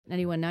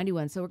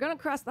9191. So we're going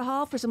to cross the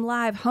hall for some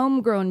live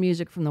homegrown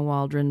music from the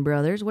Waldron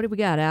Brothers. What do we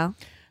got, Al?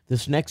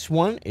 This next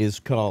one is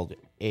called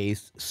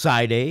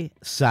Side A,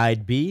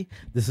 Side B.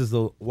 This is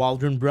the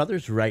Waldron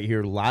Brothers right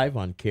here live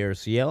on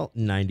KRCL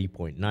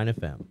 90.9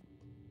 FM.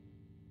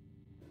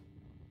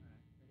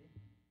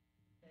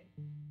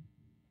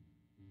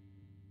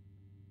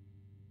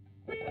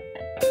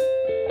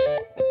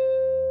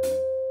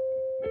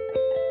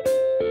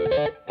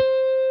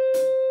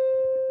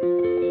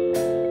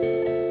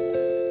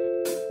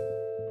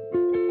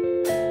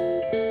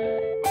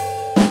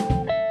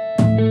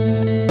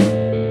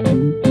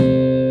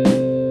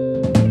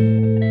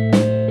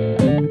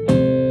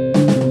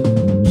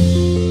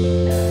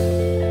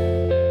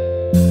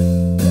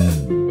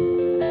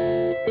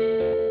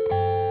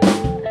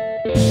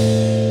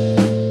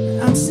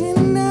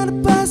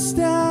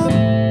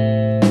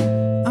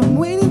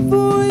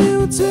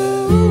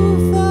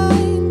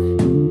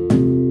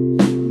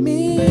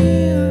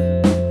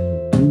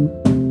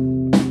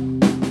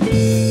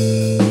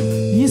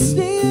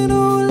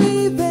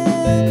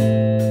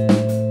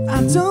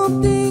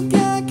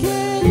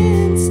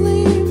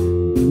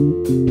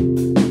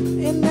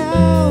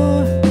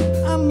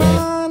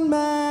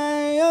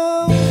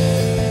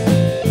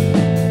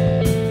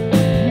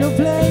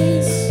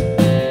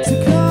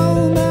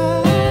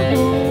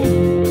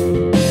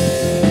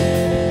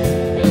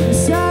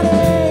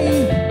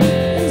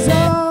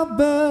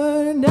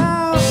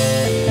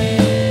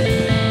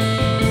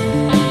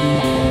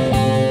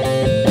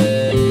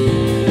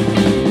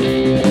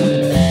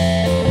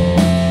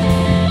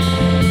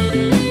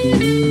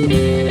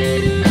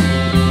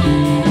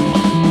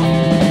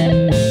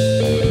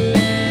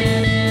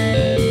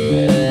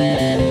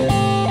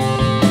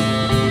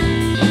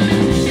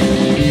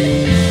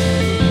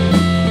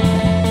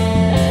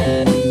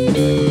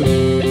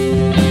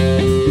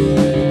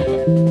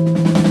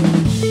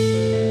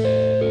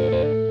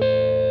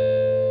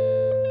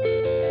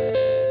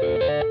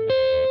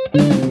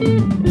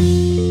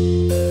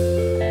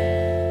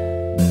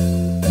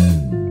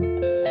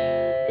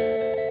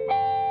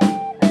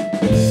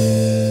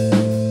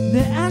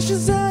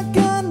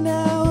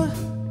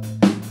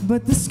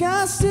 But the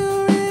sky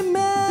still remains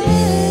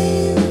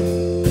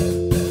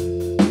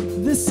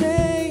the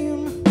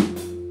same.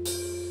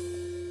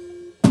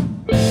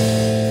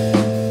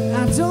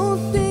 I don't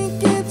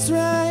think it's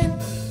right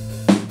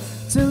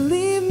to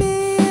leave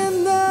me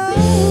in the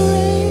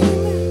rain.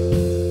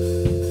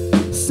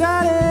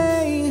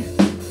 Saturday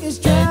is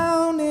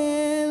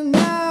drowning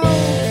now.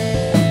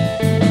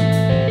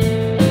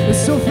 We're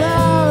so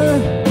far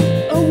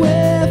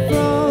away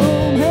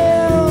from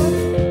hell.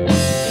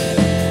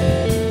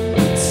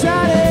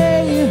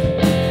 Saturday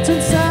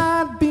turns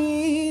side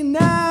B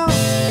now.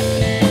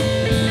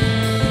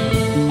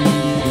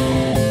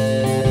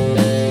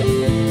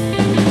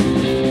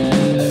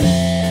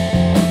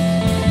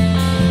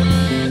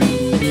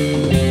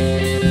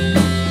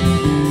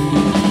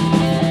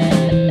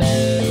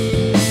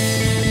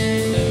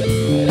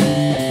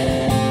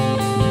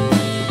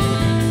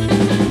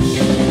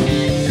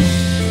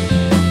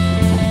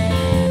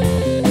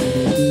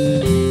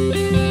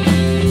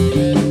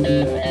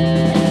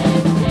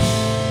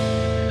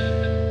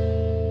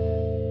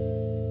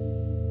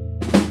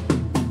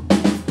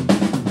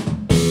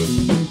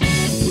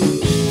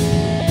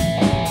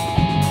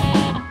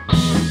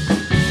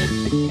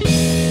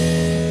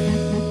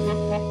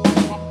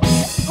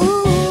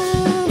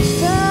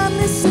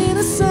 Finally see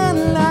the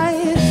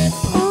sunlight,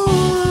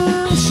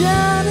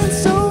 shining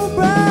so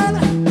bright.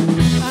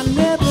 I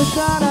never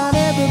thought I'd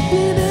ever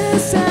be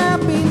this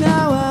happy.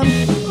 Now I'm,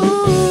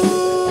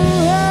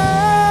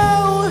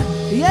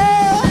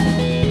 yeah.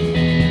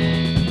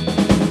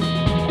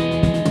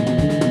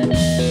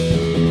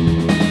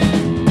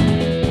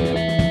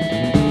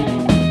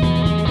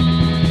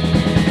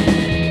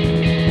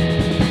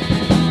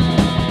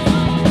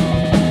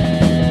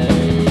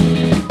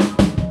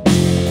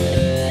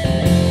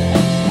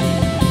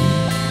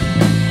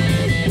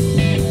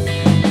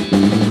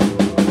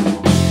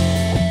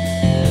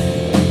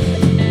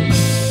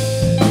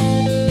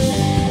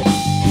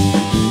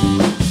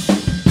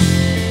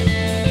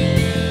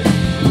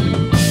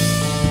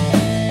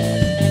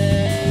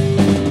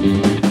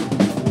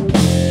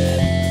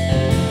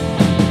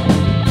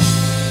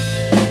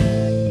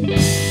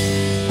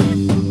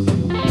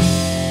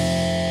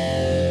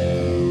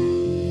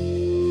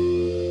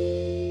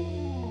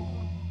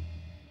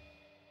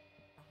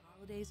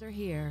 Holidays are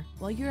here.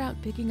 While you're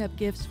out picking up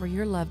gifts for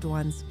your loved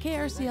ones,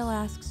 KRCL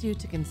asks you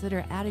to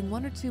consider adding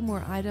one or two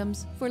more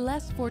items for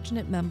less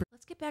fortunate members.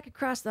 Let's get back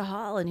across the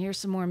hall and hear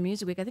some more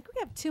music. I think we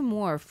have two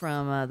more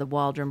from the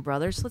Waldron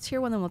Brothers. Let's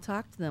hear one, then we'll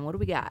talk to them. What do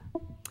we got?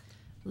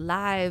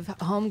 Live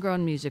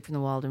homegrown music from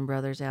the Waldron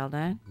Brothers,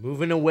 Aldine.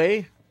 Moving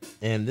away,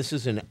 and this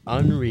is an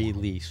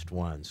unreleased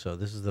one. So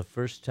this is the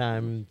first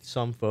time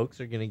some folks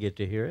are going to get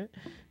to hear it.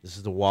 This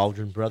is the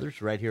Waldron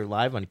Brothers right here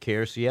live on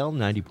KRCL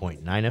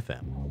 90.9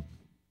 FM.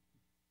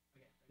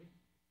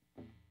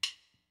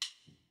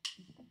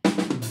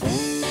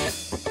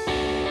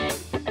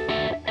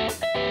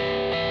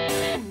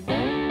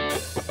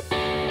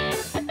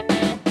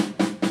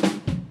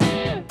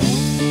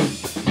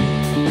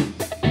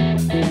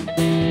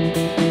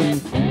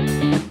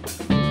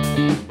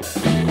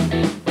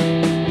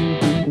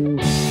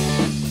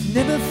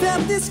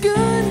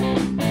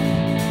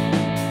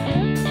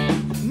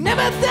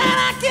 but then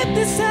I get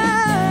this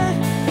high.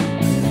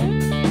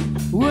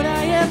 Would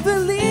I ever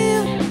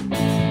leave?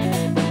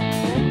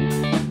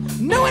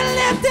 No one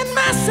left in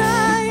my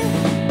side.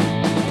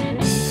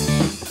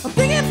 I'm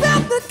thinking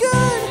about the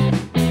good.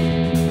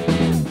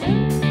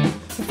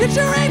 The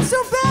future ain't so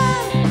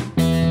bad.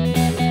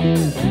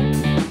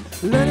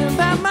 Learning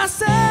about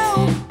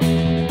myself.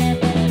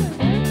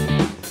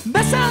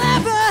 Best I'll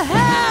ever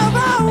have.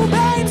 Oh,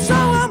 babe, so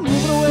I'm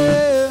moving away.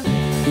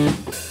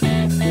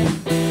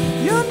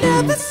 You'll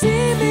never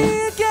see me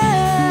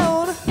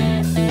again.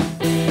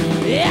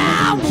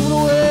 Yeah, I'm moving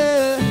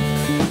away.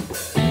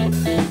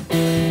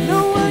 No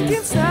one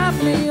can stop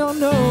me, oh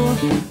no.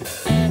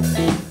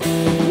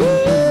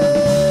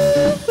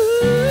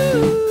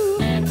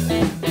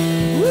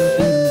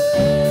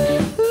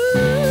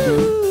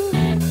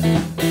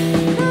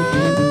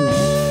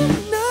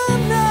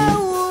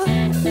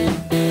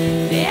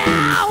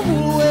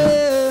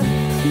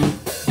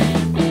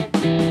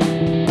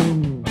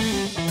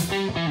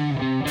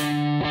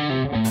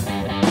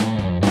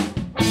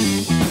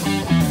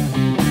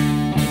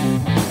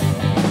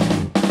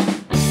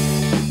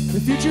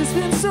 Future's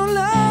been so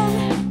long.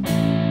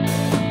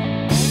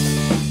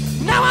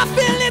 Now I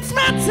feel it's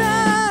my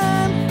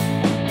time.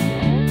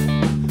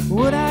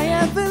 Would I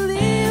ever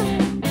leave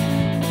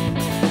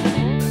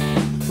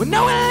with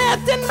no one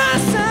left in my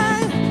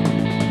side?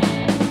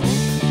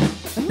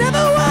 I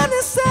never want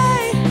to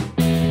say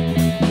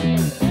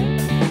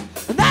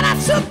that I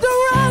took the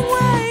wrong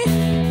way.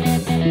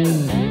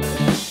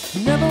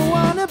 Never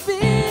want to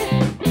be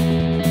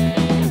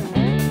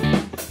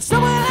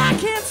someone I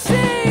can't see.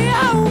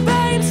 Oh,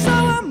 babe, so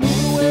I'm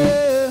moving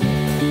away.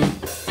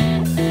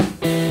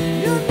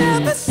 You'll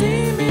never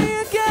see me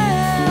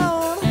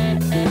again.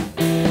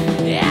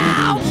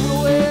 Yeah, I'm moving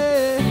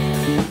away.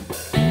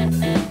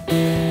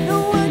 No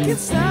one can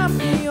stop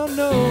me, oh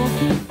no.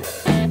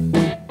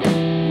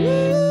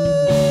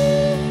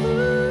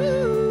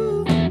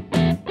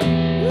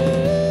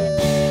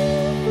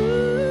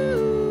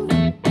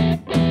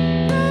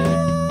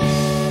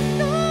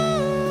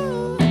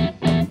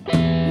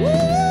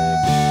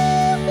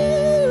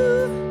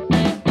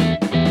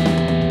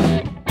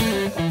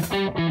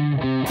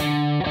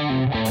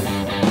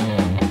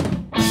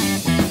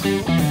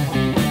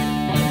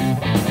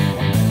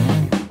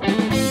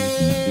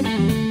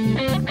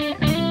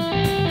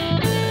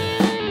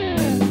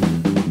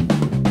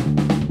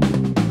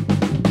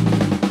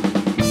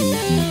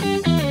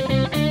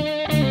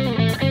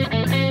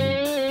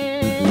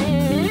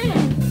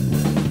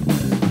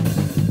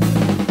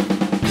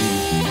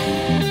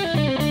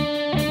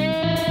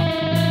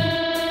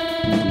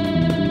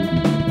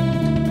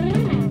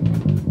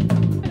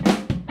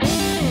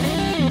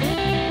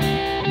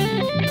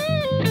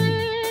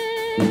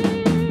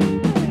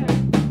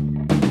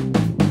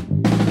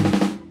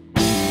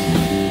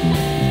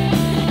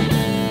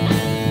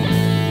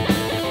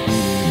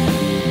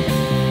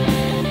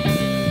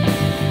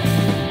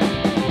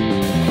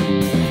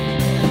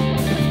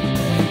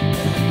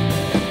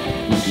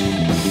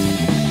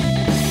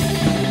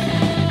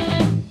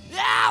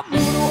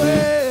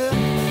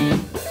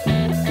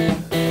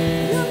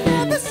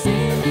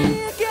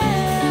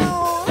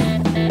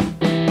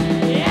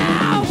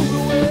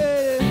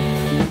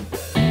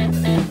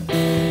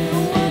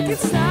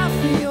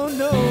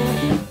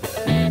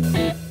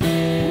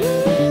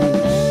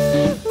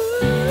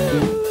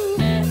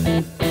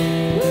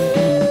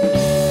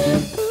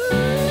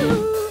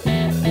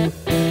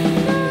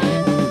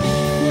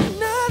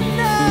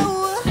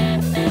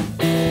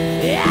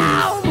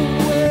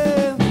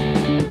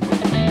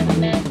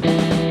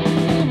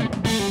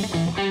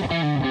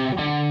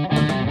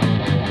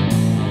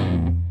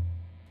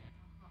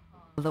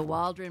 The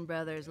Waldron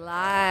Brothers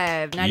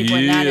live,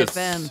 90.9 Yes,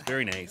 FM,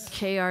 very nice.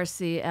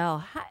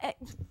 KRCL. Hi,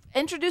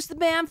 introduce the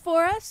band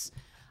for us.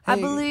 I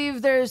Hey.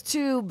 believe there's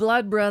two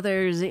blood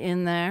brothers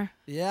in there.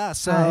 Yeah,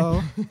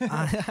 so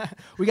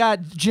we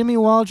got Jimmy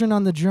Waldron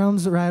on the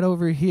drums right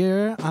over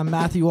here. I'm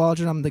Matthew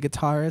Waldron. I'm the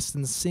guitarist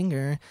and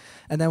singer.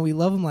 And then we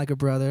love him like a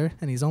brother,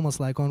 and he's almost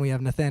like one. We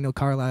have Nathaniel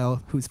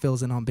Carlisle, who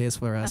fills in on bass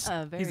for us.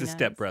 Very He's a nice.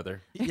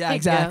 stepbrother. Yeah,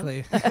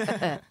 exactly.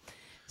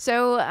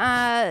 So,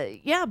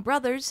 yeah,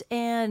 brothers,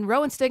 and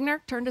Rowan Stigner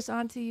turned us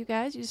on to you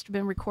guys. You just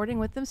been recording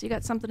with them, so you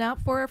got something out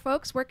for our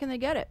folks. Where can they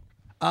get it?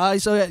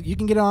 So yeah, you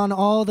can get it on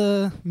all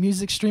the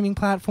music streaming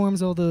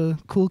platforms, all the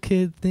cool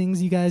kid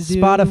things you guys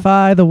do.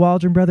 Spotify,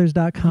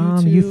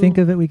 thewaldronbrothers.com. You YouTube. think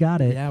of it, we got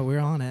it. Yeah, we're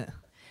on it.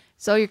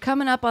 So you're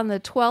coming up on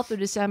the 12th of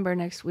December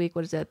next week.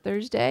 What is that,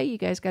 Thursday? You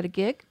guys got a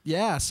gig?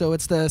 Yeah, so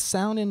it's the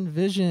Sound and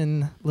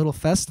Vision little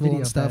festival Video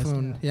and stuff. fest,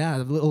 And yeah,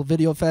 the little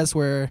video fest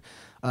where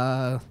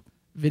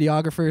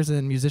videographers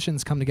and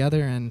musicians come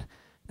together and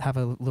have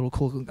a little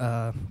cool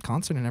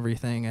concert and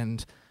everything.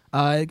 And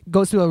it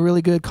goes to a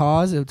really good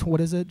cause.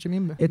 What is it,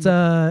 Jimmy? It's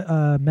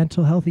a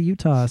Mental Healthy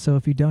Utah. So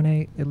if you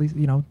donate, at least,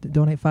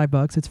 donate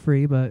 $5, it's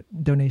free, but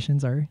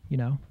donations are,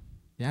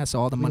 Yeah,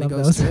 so all the We money love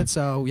goes those. to it.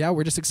 So yeah,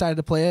 we're just excited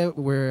to play it.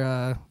 We're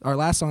our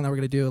last song that we're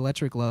gonna do,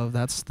 "Electric Love."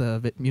 That's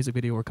the music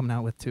video we're coming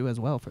out with too, as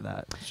well for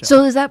that show.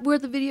 So is that where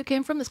the video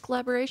came from, this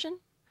collaboration?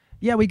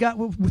 Yeah, we got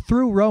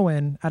through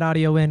Rowan at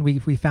Audio In.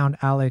 We found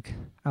Alec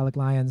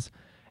Lyons,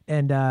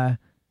 and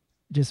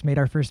just made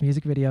our first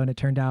music video, and it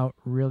turned out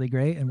really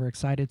great. And we're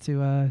excited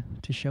to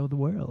show the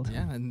world.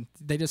 Yeah, and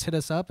they just hit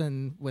us up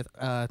and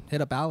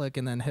hit up Alec,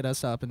 and then hit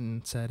us up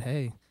and said,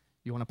 "Hey,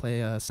 you want to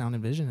play Sound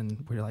and Vision?"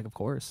 And we were like, "Of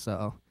course."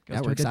 So Goes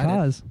yeah, to we're a good excited.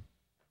 cause.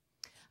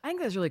 I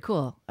think that's really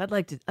cool. I'd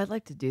like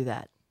to do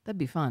that. That'd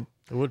be fun.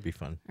 It would be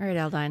fun. All right,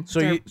 Aldine.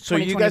 So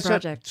you guys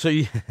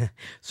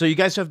so you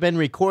guys have been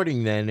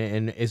recording then,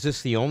 and is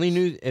this the only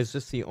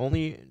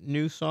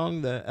new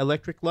song, the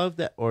Electric Love,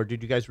 or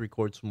did you guys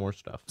record some more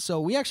stuff? So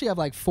we actually have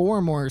like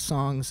 4 more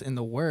songs in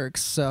the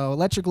works. So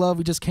Electric Love,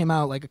 we just came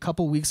out like a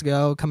couple weeks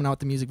ago, coming out with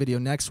the music video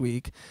next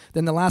week.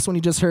 Then the last one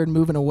you just heard,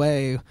 Moving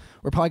Away,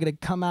 we're probably gonna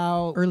come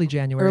out Early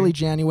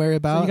January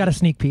about. So you got a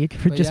sneak peek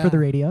for the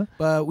radio.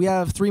 But we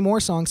have 3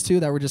 more songs too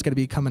that we're just gonna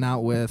be coming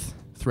out with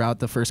throughout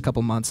the first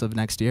couple months of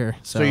next year.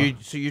 So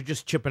you're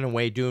just chipping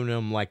away, doing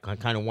them like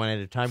kind of one at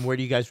a time. Where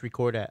do you guys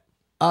record at?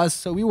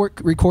 So we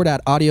record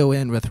at Audio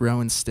In with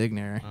Rowan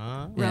Stigner.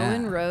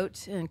 Rowan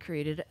wrote and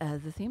created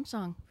the theme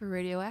song for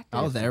Radioactive.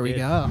 Oh, there we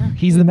go.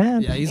 He's the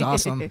man. Yeah, he's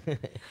awesome.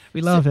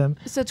 We love him.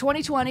 So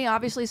 2020,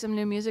 obviously some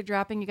new music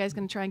dropping. You guys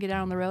gonna try and get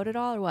out on the road at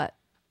all, or what?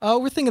 Oh,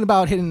 we're thinking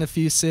about hitting a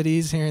few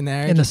cities here and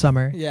there. In the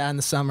summer. Yeah, in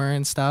the summer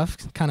and stuff.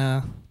 Kind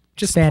of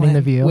just Expanding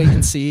the view. Wait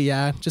and see,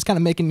 yeah. Just kind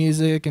of making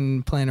music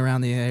and playing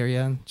around the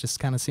area and just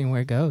kind of seeing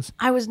where it goes.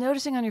 I was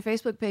noticing on your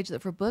Facebook page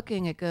that for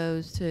booking it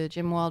goes to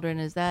Jim Waldron.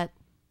 Is that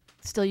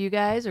still you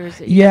guys, or is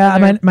it?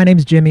 Yeah, my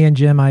name's Jimmy, and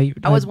Jim. I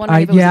was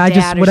wondering if it was I a dad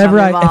just or whatever.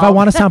 something If I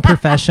want to involved. sound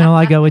professional,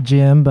 I go with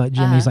Jim, but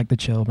Jimmy's like the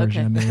chill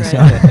version of me. great. So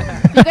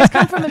You guys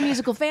come from a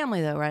musical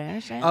family, though, right? I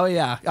understand. Oh,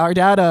 yeah. Our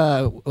dad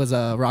was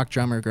a rock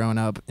drummer growing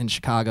up in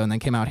Chicago and then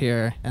came out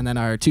here. And then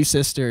our 2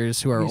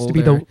 sisters who are used older.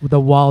 to be the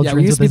Waldrons. Yeah,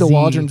 we used to be the with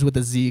a Z, Waldrons with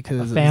a Z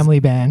because a family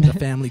band. a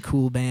family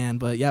cool band.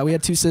 But yeah, we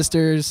had 2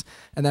 sisters,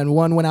 and then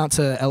one went out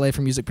to LA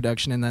for music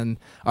production, and then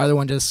our other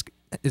one just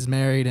is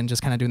married and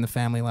just kind of doing the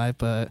family life.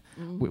 But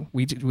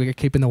we're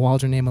keeping the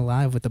Waldron name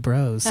alive with the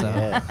bros. So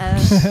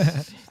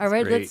All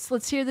right, great.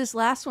 let's hear this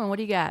last one. What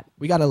do you got?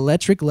 we got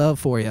Electric Love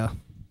for you.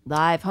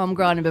 Live,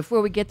 homegrown. And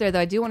before we get there, though,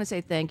 I do want to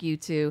say thank you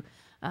to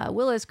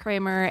Willis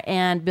Kramer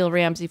and Bill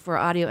Ramsey for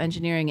audio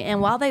engineering.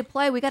 And while they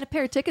play, we got a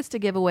pair of tickets to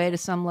give away to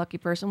some lucky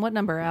person. What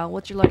number, Al?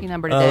 What's your lucky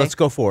number today? Let's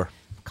go 4.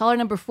 Caller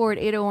number 4 at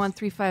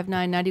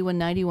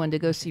 801-359-9191 to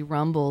go see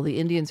Rumble, the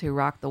Indians who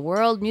rock the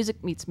world.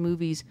 Music meets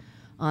movies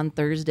on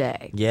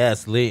Thursday.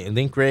 Yes,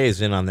 Link Ray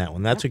is in on that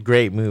one. That's a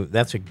great movie.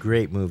 That's a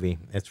great movie.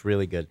 It's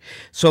really good.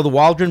 So the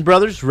Waldron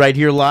Brothers, right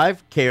here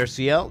live,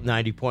 KRCL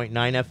 90.9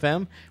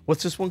 FM.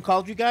 What's this one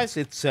called, you guys?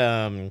 It's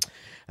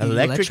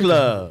Electric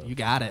Love. You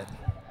got it.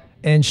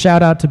 And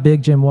shout out to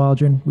Big Jim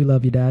Waldron. We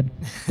love you, Dad.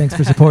 Thanks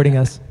for supporting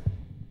us.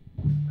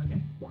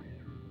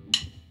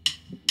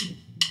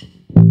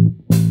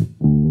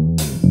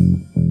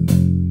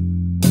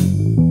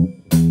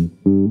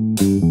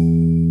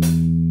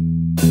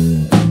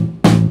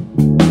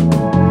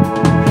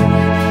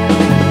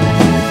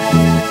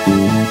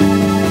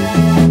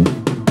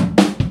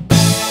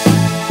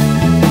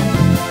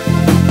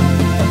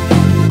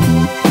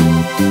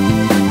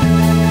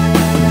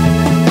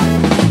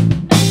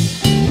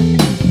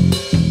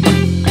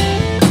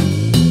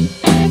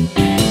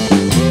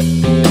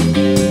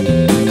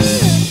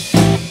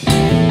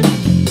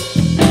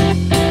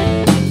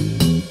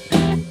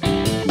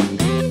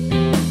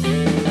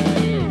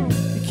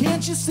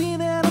 Can't you see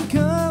that I'm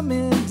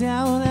coming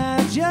down?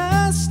 I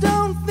just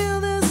don't feel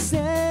the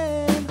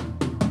same.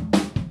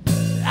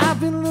 I've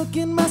been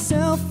looking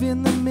myself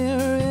in the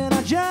mirror and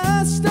I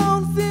just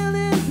don't feel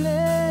in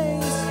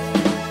place.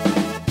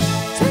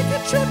 Take a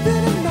trip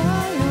into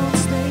my own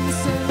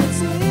space and let's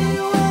see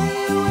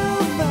what you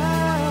will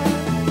find.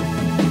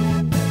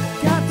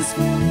 Got this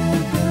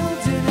feeling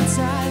building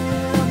inside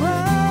and I'm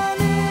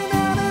running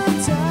out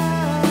of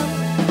time.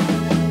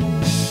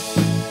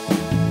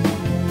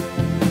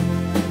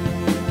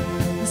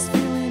 This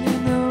feeling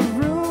in the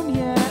room,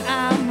 yeah,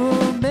 I'm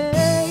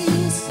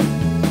amazed.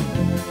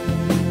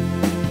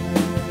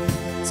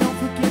 Don't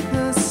forget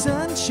the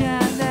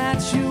sunshine that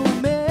you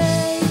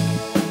make.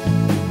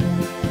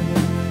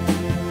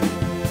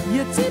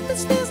 Your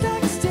deepest feels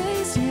darkest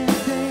days, yeah,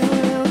 they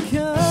will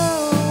come.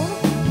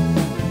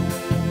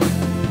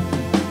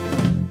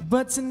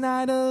 But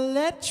tonight,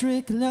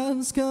 electric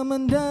love's come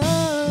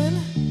undone.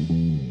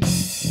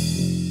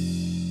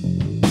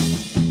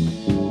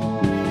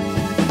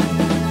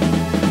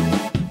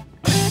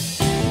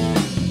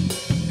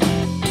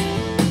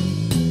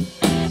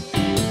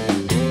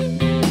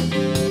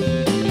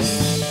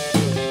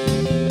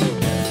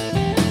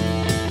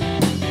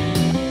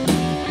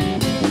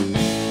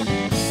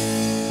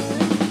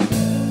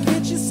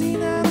 Can't you see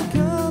that I'm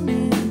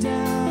coming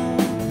down?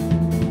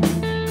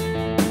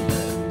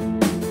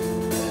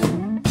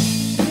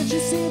 Can't you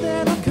see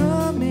that I'm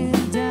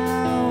coming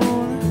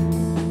down?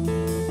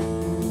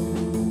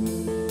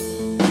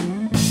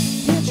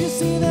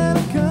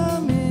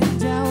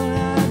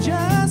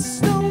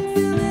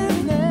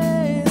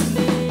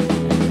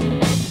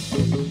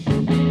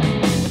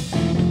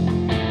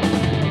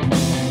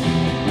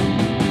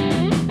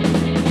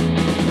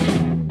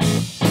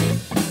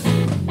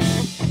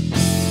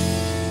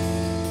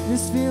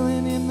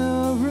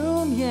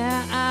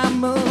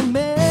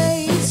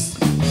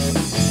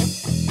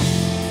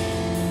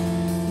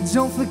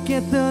 Don't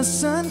forget the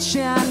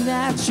sunshine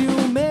that you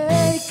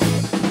make.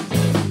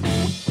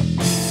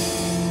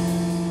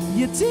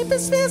 Your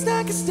deepest feels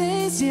like it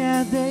stays,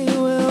 yeah, they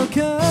will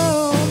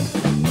come.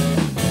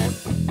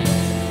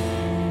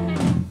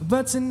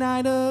 But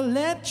tonight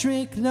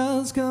electric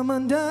loves come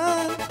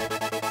undone.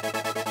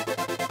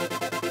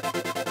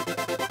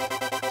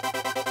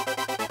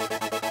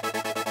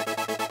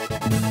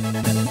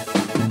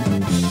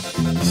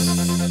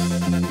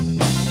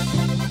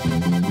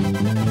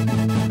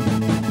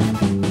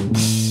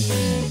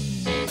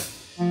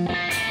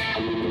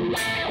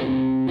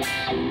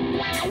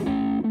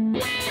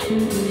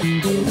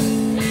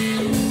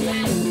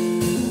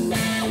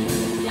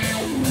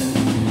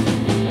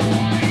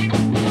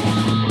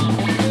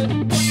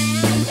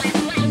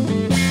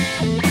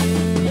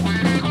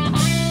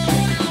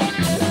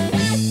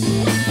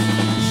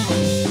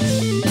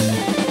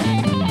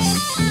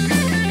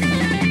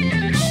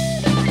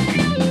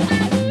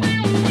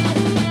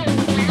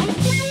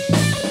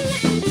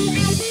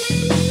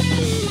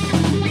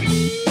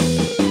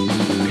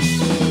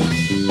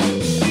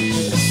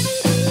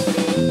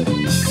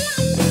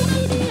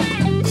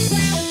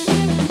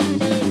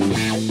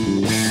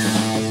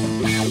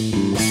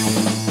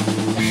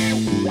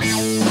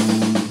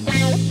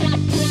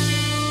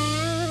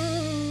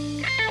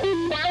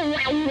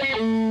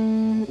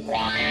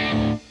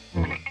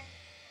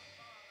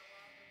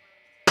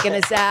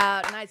 Checking us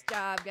out. Nice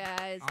job,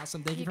 guys.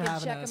 Awesome. Thank you for having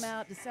us. You can check them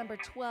out December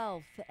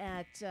 12th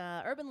at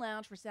Urban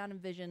Lounge for Sound and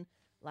Vision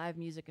Live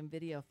Music and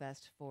Video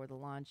Fest for the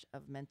launch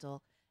of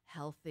Mental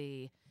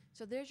Healthy.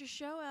 So there's your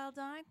show, Aldine.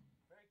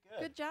 Very good.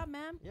 Good job,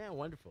 man. Yeah,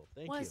 wonderful.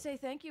 Thank you. Want to say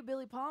thank you,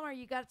 Billy Palmer.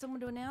 You got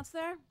someone to announce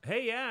there?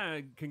 Hey,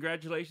 yeah.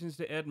 Congratulations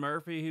to Ed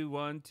Murphy, who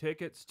won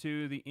tickets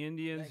to the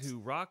Indians who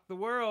rock the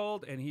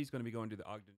world. And he's going to be going to the Ogden.